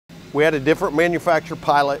We had a different manufacturer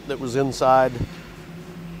pilot that was inside,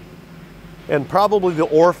 and probably the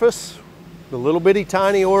orifice, the little bitty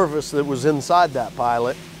tiny orifice that was inside that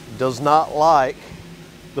pilot, does not like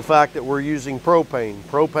the fact that we're using propane.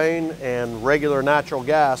 Propane and regular natural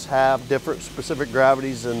gas have different specific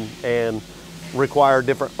gravities and require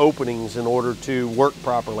different openings in order to work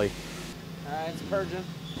properly. All right, it's purging.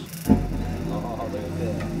 Oh, look at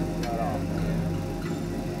this. Right off.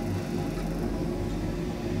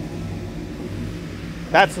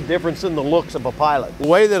 That's the difference in the looks of a pilot. The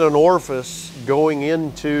way that an orifice going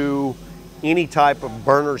into any type of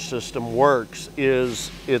burner system works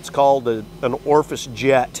is it's called an orifice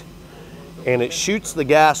jet, and it shoots the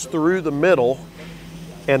gas through the middle,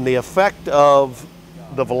 and the effect of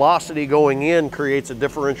the velocity going in creates a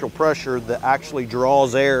differential pressure that actually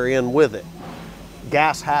draws air in with it.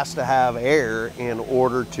 Gas has to have air in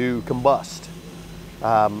order to combust.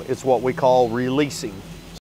 It's what we call releasing.